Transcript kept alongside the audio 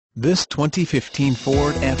This 2015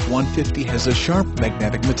 Ford F-150 has a sharp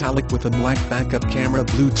magnetic metallic with a black backup camera,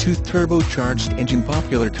 Bluetooth turbocharged engine.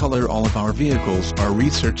 Popular color. All of our vehicles are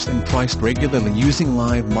researched and priced regularly using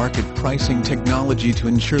live market pricing technology to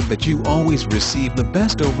ensure that you always receive the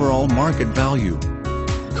best overall market value.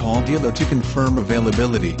 Call dealer to confirm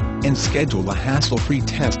availability and schedule a hassle-free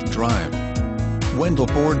test drive. Wendle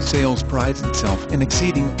Ford Sales prides itself in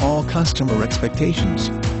exceeding all customer expectations.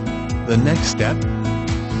 The next step?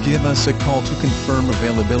 Give us a call to confirm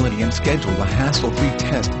availability and schedule a hassle-free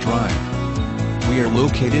test drive. We are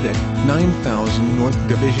located at 9000 North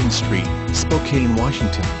Division Street, Spokane,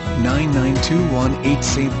 Washington, 99218.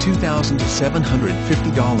 Save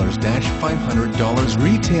 $2,750-$500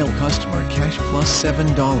 retail customer cash plus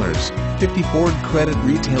 $7.50 Ford credit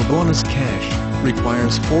retail bonus cash.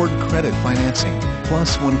 Requires Ford credit financing,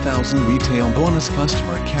 plus $1,000 retail bonus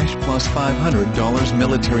customer cash plus $500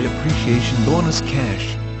 military appreciation bonus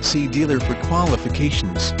cash. See dealer for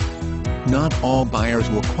qualifications. Not all buyers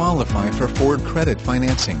will qualify for Ford credit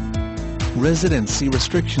financing. Residency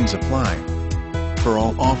restrictions apply. For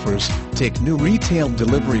all offers, take new retail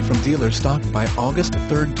delivery from dealer stock by August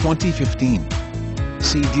 3, 2015.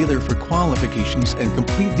 See dealer for qualifications and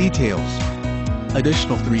complete details.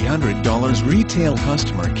 Additional $300 retail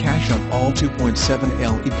customer cash on all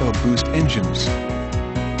 2.7L EcoBoost engines.